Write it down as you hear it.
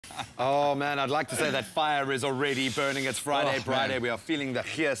Oh, man, I'd like to say that fire is already burning. It's Friday, Braai Day. Man. We are feeling the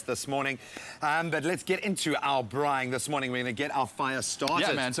hearse this morning. But let's get into our braaiing this morning. We're going to get our fire started.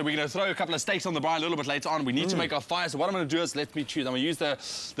 Yeah, man. So we're going to throw a couple of steaks on the braai a little bit later on. We need to make our fire. So what I'm going to do is let me choose. I'm going to use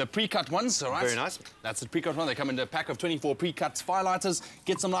the pre-cut ones, all right? Very nice. That's the pre-cut one. They come in a pack of 24 pre-cut firelighters.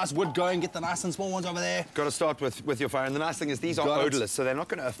 Get some nice wood going. Get the nice and small ones over there. Got to start with your fire. And the nice thing is these are odorless, so they're not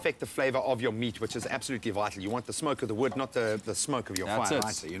going to affect the flavour of your meat, which is absolutely vital. You want the smoke of the wood, not the smoke of your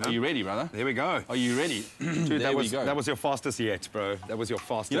firelighter, you know? Are you ready, brother? There we go. Are you ready? Dude, that was your fastest yet, bro. That was your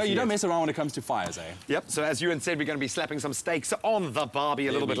fastest yet. You don't mess around when it comes to fires, eh? Yep, so as Ewan said, we're going to be slapping some steaks on the barbie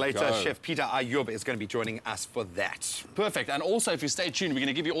a little bit later. Chef Peter Ayub is going to be joining us for that. Perfect. And also, if you stay tuned, we're going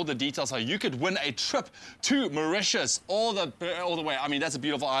to give you all the details how you could win a trip to Mauritius all the way. I mean, that's a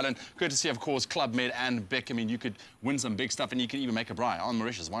beautiful island. Courtesy, of course, Club Med and BIC. I mean, you could win some big stuff and you can even make a braai on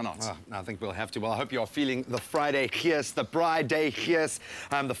Mauritius. Why not? Oh, I think we'll have to. Well, I hope you are feeling the Friday hearse, the Braai Day hearse.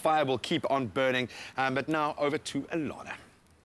 The fire will keep on burning. But now over to Alana.